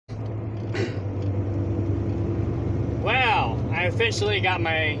I officially got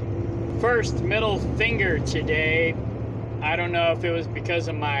my first middle finger today. I don't know if it was because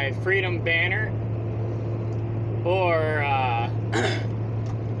of my freedom banner or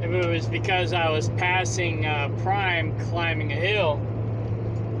if it was because I was passing Prime climbing a hill.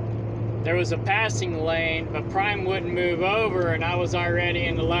 There was a passing lane, but Prime wouldn't move over, and I was already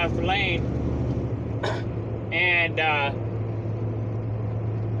in the left lane. And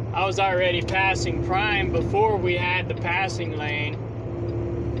I was already passing Prime before we had the passing lane,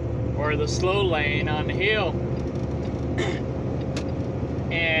 or the slow lane on the hill.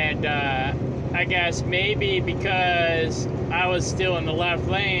 And I guess maybe because I was still in the left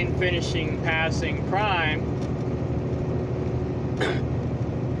lane finishing passing Prime,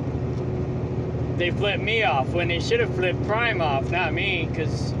 they flipped me off when they should have flipped Prime off, not me,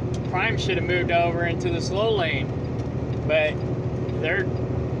 because Prime should have moved over into the slow lane. But their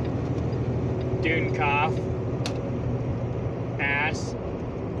Dunecoff ass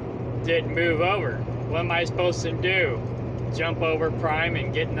didn't move over. What am I supposed to do? Jump over Prime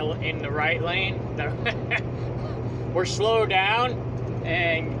and get in the right lane? Or slow down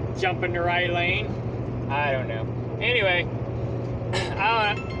and jump in the right lane? I don't know. Anyway,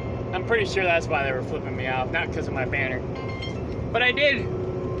 I'm pretty sure that's why they were flipping me off, not because of my banner. But I did,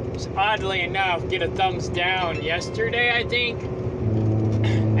 oddly enough, get a thumbs down yesterday, I think.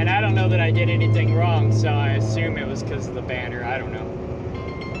 And I don't know that I did anything wrong, so I assume it was because of the banner. I don't know.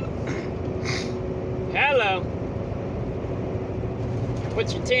 Hello.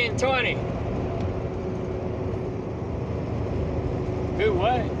 What's your 1020? Who,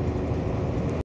 what?